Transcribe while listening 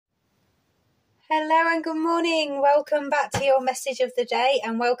Hello and good morning. Welcome back to your message of the day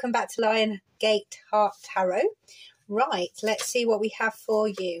and welcome back to Lion Gate Heart Tarot. Right, let's see what we have for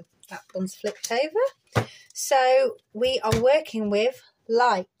you. That one's flipped over. So we are working with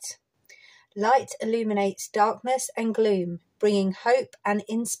light. Light illuminates darkness and gloom, bringing hope and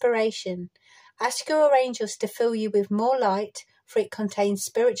inspiration. Ask your angels to fill you with more light, for it contains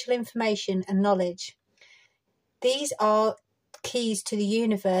spiritual information and knowledge. These are keys to the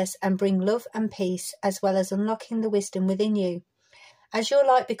universe and bring love and peace, as well as unlocking the wisdom within you. As your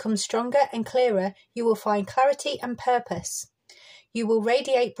light becomes stronger and clearer, you will find clarity and purpose. You will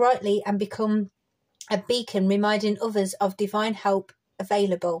radiate brightly and become a beacon, reminding others of divine help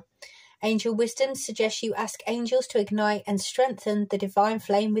available. Angel wisdom suggests you ask angels to ignite and strengthen the divine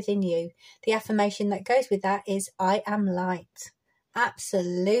flame within you. The affirmation that goes with that is, I am light.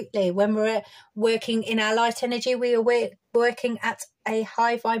 Absolutely. When we're working in our light energy, we are working at a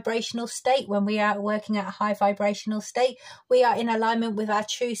high vibrational state. When we are working at a high vibrational state, we are in alignment with our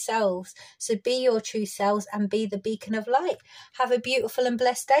true selves. So be your true selves and be the beacon of light. Have a beautiful and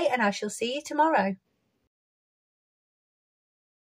blessed day, and I shall see you tomorrow.